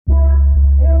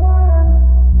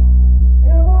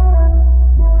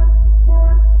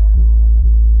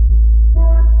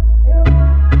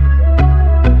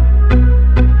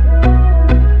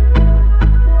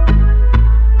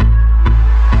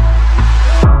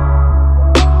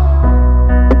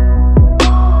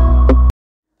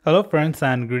Hello friends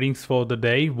and greetings for the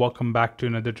day. Welcome back to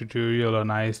another tutorial on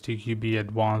ISTQB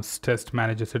Advance Test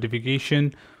Manager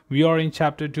certification. We are in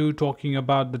chapter 2 talking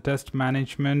about the test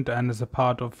management, and as a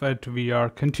part of it we are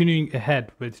continuing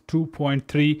ahead with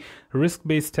 2.3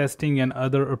 risk-based testing and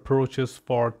other approaches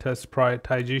for test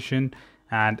prioritization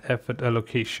and effort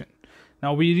allocation.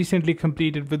 Now we recently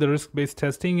completed with the risk-based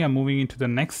testing and moving into the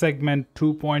next segment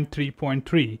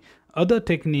 2.3.3 other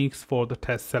techniques for the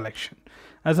test selection.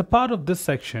 As a part of this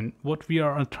section, what we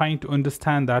are trying to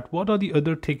understand that what are the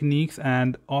other techniques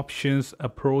and options,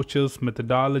 approaches,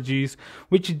 methodologies,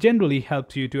 which generally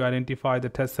helps you to identify the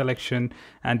test selection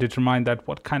and determine that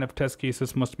what kind of test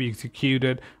cases must be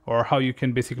executed, or how you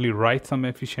can basically write some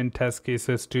efficient test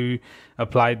cases to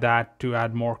apply that to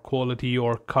add more quality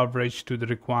or coverage to the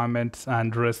requirements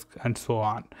and risk and so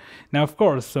on. Now, of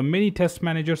course, so many test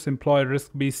managers employ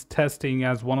risk-based testing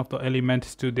as one of the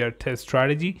elements to their test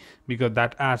strategy, because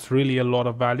that adds really a lot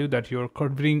of value, that you're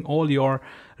covering all your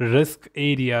risk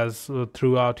areas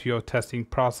throughout your testing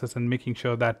process and making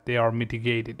sure that they are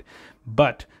mitigated.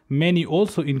 But many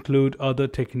also include other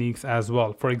techniques as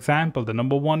well. For example, the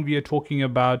number one we are talking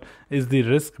about is the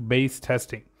risk-based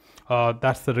testing.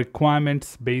 That's the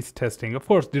requirements-based testing. Of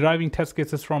course, deriving test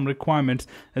cases from requirements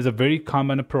is a very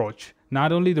common approach.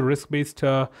 Not only the risk-based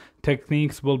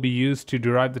techniques will be used to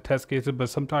derive the test cases, but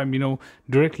sometimes,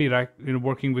 directly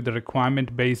working with the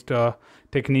requirement-based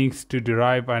techniques to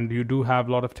derive, and you do have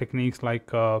a lot of techniques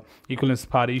like equivalence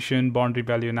partition, boundary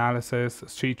value analysis,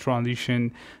 state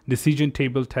transition, decision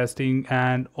table testing,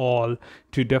 and all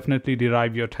to definitely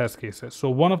derive your test cases. So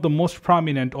one of the most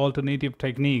prominent alternative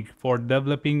technique for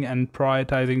developing and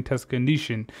prioritizing test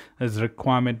condition is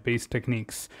requirement-based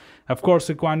techniques. Of course,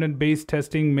 requirement-based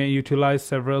testing may utilize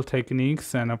several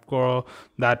techniques, and of course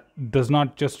that does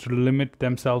not just limit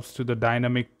themselves to the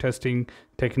dynamic testing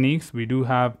techniques. We do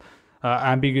have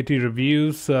ambiguity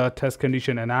reviews, test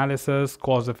condition analysis,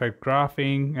 cause-effect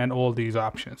graphing, and all these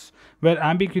options, where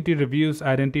ambiguity reviews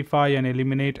identify and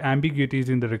eliminate ambiguities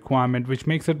in the requirement, which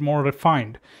makes it more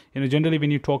refined. Generally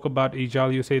when you talk about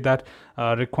agile, you say that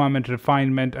requirement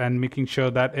refinement and making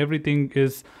sure that everything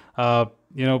is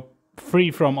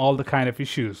free from all the kind of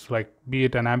issues, like be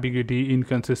it an ambiguity,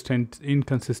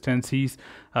 inconsistencies,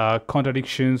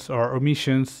 contradictions, or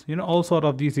omissions. All sort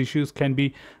of these issues can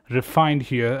be refined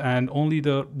here, and only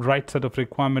the right set of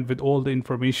requirement with all the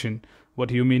information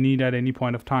what you may need at any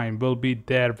point of time will be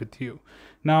there with you.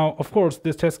 Now, of course,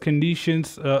 this test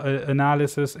conditions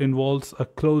analysis involves a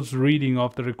close reading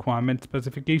of the requirement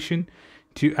specification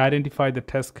to identify the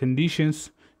test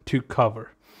conditions to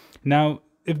cover. Now,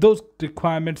 if those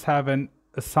requirements have an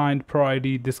assigned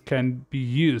priority, this can be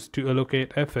used to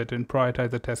allocate effort and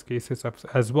prioritize the test cases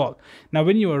as well. Now,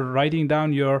 when you are writing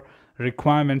down your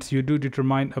requirements, you do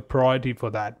determine a priority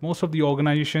for that. Most of the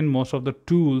organization, most of the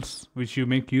tools which you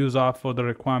make use of for the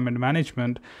requirement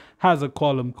management has a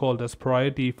column called as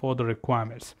priority for the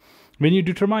requirements. When you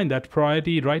determine that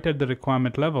priority right at the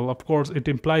requirement level, of course, it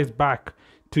implies back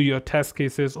to your test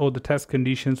cases or the test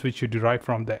conditions which you derive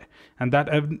from there, and that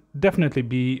definitely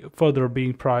be further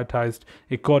being prioritized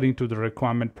according to the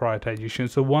requirement prioritization.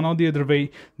 So one or the other way,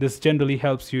 this generally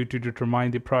helps you to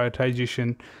determine the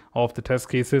prioritization of the test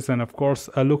cases, and of course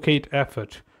allocate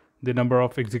effort, the number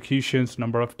of executions,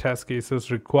 number of test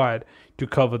cases required to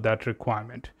cover that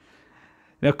requirement.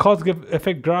 Now,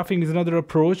 cause-effect graphing is another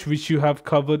approach which you have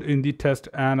covered in the test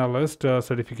analyst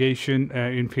certification,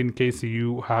 in case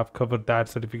you have covered that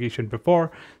certification before.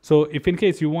 So if in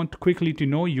case you want quickly to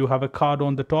know, you have a card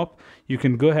on the top, you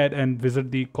can go ahead and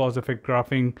visit the cause-effect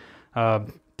graphing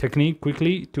technique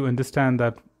quickly to understand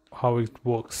that how it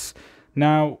works.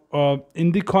 Now,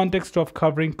 in the context of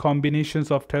covering combinations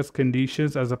of test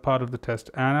conditions as a part of the test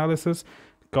analysis,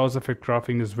 cause-effect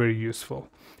graphing is very useful.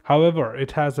 However,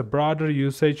 it has a broader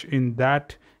usage in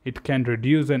that it can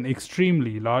reduce an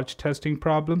extremely large testing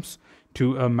problems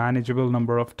to a manageable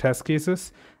number of test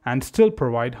cases and still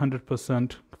provide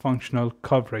 100% functional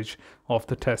coverage of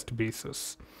the test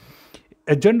basis.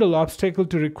 A general obstacle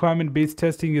to requirement-based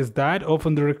testing is that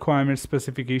often the requirement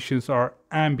specifications are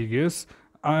ambiguous,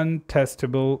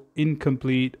 untestable,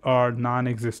 incomplete, or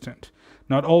non-existent.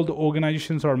 Not all the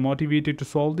organizations are motivated to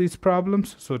solve these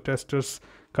problems, so testers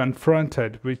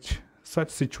confronted with such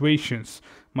situations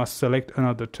must select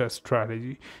another test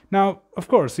strategy. Now, of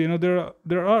course,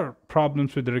 there are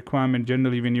problems with the requirement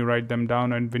generally when you write them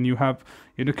down, and when you have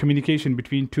communication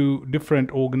between two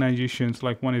different organizations,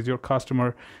 like one is your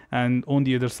customer and on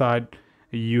the other side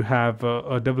you have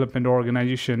a development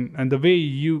organization, and the way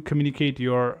you communicate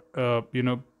your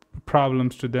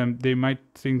problems to them. They might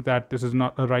think that this is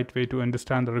not a right way to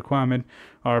understand the requirement,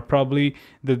 or probably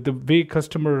the way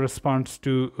customer responds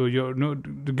to your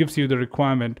gives you the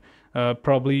requirement.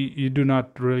 Probably you do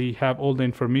not really have all the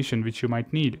information which you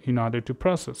might need in order to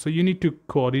process. So you need to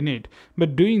coordinate.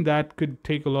 But doing that could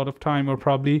take a lot of time, or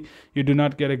probably you do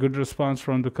not get a good response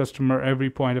from the customer every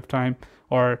point of time,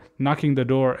 or knocking the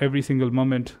door every single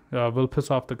moment will piss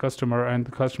off the customer, and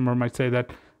the customer might say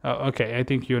that, okay, I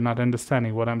think you're not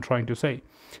understanding what I'm trying to say.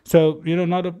 So,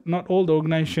 not all the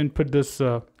organization put this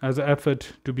as an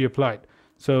effort to be applied.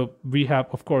 So we have,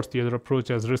 of course, the other approach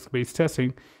as risk-based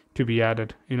testing to be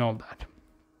added in all that.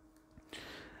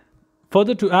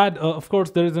 Further to add, of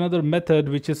course, there is another method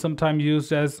which is sometimes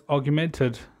used as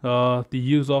augmented the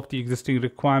use of the existing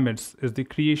requirements, is the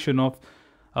creation of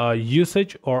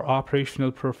usage or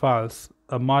operational profiles,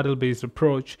 a model-based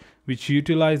approach which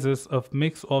utilizes a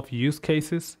mix of use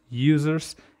cases,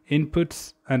 users,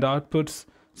 inputs, and outputs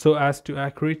so as to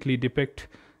accurately depict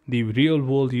the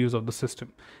real-world use of the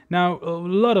system. Now, a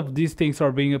lot of these things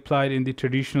are being applied in the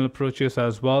traditional approaches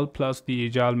as well, plus the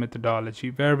agile methodology,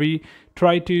 where we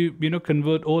try to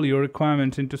convert all your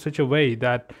requirements into such a way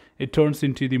that it turns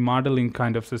into the modeling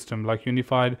kind of system, like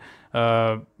unified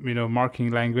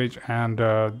marking language, and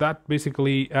that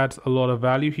basically adds a lot of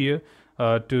value here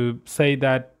to say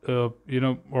that or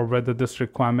whether this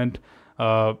requirement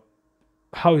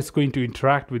how it's going to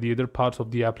interact with the other parts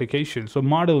of the application. So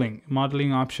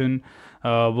modeling option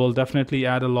will definitely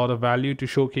add a lot of value to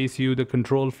showcase you the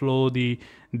control flow, the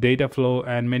data flow,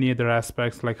 and many other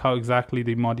aspects, like how exactly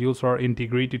the modules are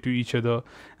integrated to each other.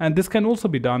 And this can also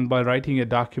be done by writing a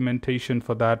documentation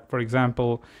for that. For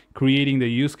example, creating the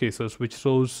use cases which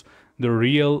shows the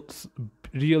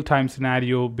real-time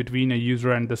scenario between a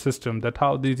user and the system, that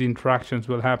how these interactions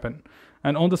will happen.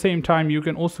 And on the same time, you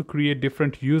can also create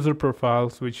different user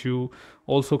profiles, which you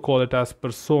also call it as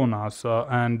personas,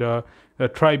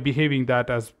 and try behaving that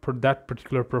as that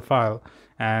particular profile,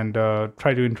 and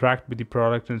try to interact with the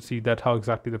product and see that how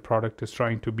exactly the product is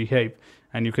trying to behave.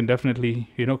 And you can definitely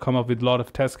come up with a lot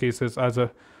of test cases as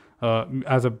a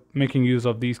making use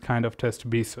of these kind of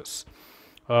test bases.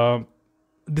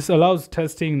 This allows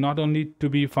testing not only to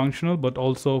be functional, but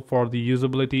also for the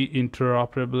usability,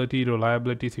 interoperability,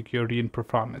 reliability, security, and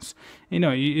performance.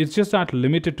 It's just not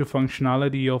limited to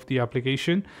functionality of the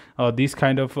application. These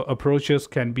kind of approaches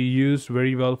can be used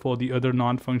very well for the other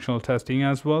non-functional testing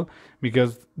as well,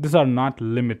 because these are not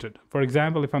limited. For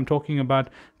example, if I'm talking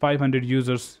about 500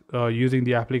 users using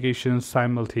the application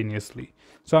simultaneously,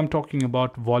 so I'm talking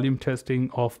about volume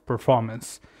testing of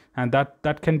performance. And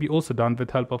that can be also done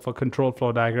with help of a control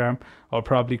flow diagram, or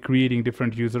probably creating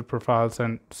different user profiles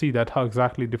and see that how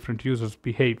exactly different users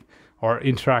behave or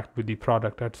interact with the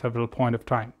product at several points of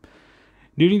time.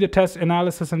 During the test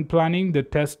analysis and planning, the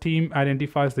test team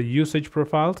identifies the usage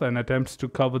profiles and attempts to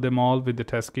cover them all with the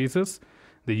test cases.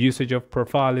 The usage of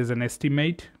profile is an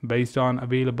estimate based on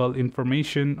available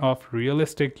information of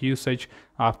realistic usage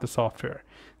of the software.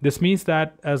 This means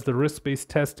that as the risk-based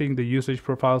testing, the usage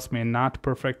profiles may not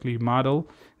perfectly model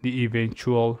the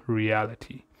eventual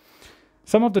reality.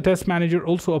 Some of the test manager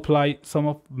also apply some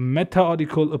of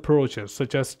methodical approaches,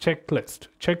 such as checklist.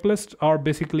 Checklists are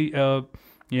basically a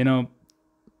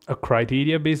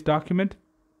criteria-based document,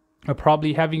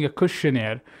 probably having a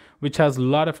questionnaire which has a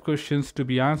lot of questions to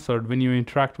be answered when you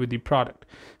interact with the product.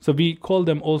 So we call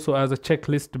them also as a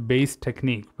checklist-based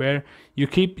technique, where you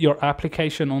keep your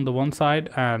application on the one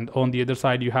side, and on the other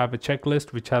side you have a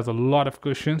checklist which has a lot of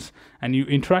questions, and you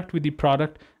interact with the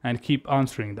product and keep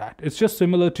answering that. It's just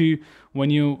similar to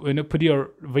when you put your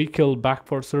vehicle back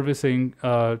for servicing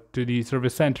to the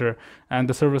service center, and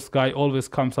the service guy always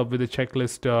comes up with a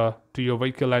checklist to your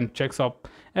vehicle and checks up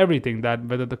everything, that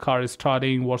whether the car is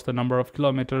starting, what's the number of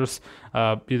kilometers,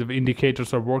 the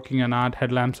indicators are working or not,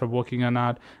 headlamps are working or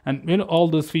not, and all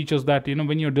those features that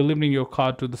when you're delivering your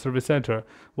car to the service center,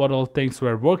 what all things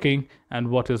were working and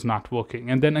what is not working.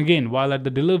 And then again, while at the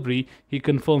delivery, he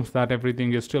confirms that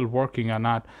everything is still working or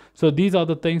not. So these are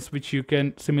the things which you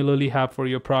can similarly have for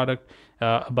your product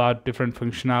about different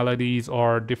functionalities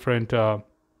or different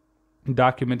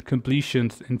document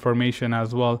completions information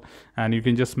as well, and you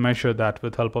can just measure that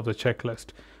with help of the checklist,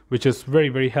 which is very,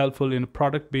 very helpful in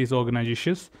product-based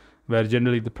organizations where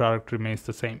generally the product remains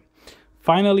the same.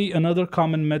 Finally, another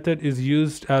common method is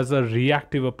used as a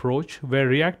reactive approach, where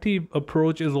reactive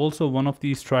approach is also one of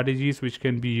these strategies which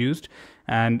can be used.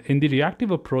 And in the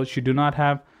reactive approach, you do not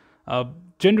have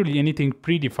generally anything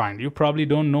predefined. You probably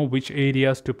don't know which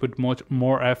areas to put much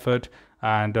more effort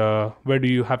and where do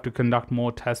you have to conduct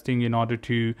more testing in order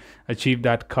to achieve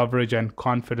that coverage and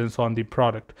confidence on the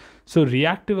product. So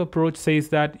reactive approach says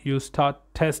that you start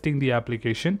testing the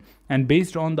application, and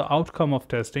based on the outcome of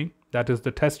testing, that is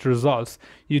the test results,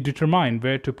 you determine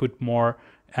where to put more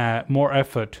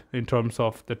effort in terms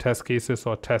of the test cases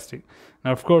or testing.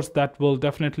 Now, of course, that will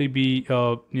definitely be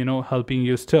helping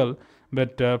you still,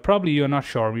 but probably you're not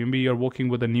sure. Maybe you're working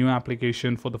with a new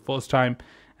application for the first time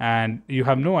and you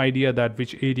have no idea that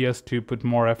which areas to put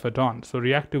more effort on. So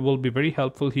reactive will be very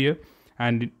helpful here,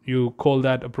 and you call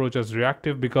that approach as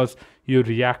reactive because you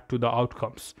react to the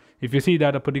outcomes. If you see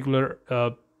that a particular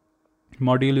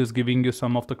module is giving you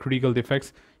some of the critical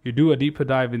defects, you do a deeper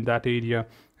dive in that area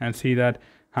and see that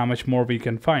how much more we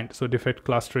can find. So defect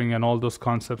clustering and all those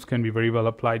concepts can be very well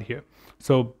applied here.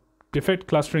 So defect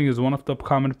clustering is one of the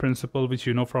common principles which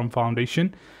you know from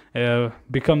foundation,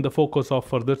 become the focus of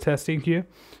further testing here.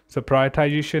 So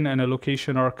prioritization and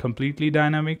allocation are completely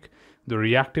dynamic. The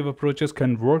reactive approaches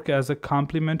can work as a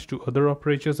complement to other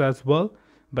approaches as well,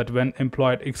 but when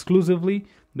employed exclusively,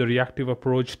 the reactive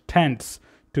approach tends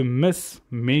to miss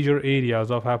major areas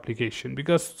of application,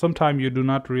 because sometimes you do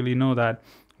not really know that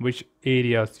which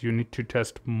areas you need to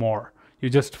test more. You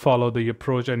just follow the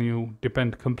approach and you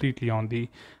depend completely on the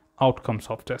outcomes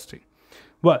of testing.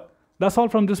 Well, that's all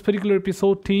from this particular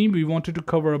episode, team. We wanted to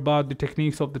cover about the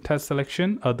techniques of the test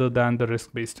selection other than the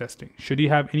risk-based testing. Should you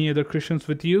have any other questions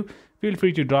with you, feel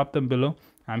free to drop them below.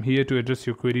 I'm here to address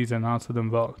your queries and answer them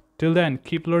well. Till then,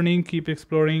 keep learning, keep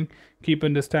exploring, keep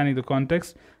understanding the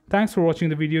context. Thanks for watching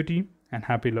the video, team, and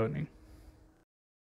happy learning.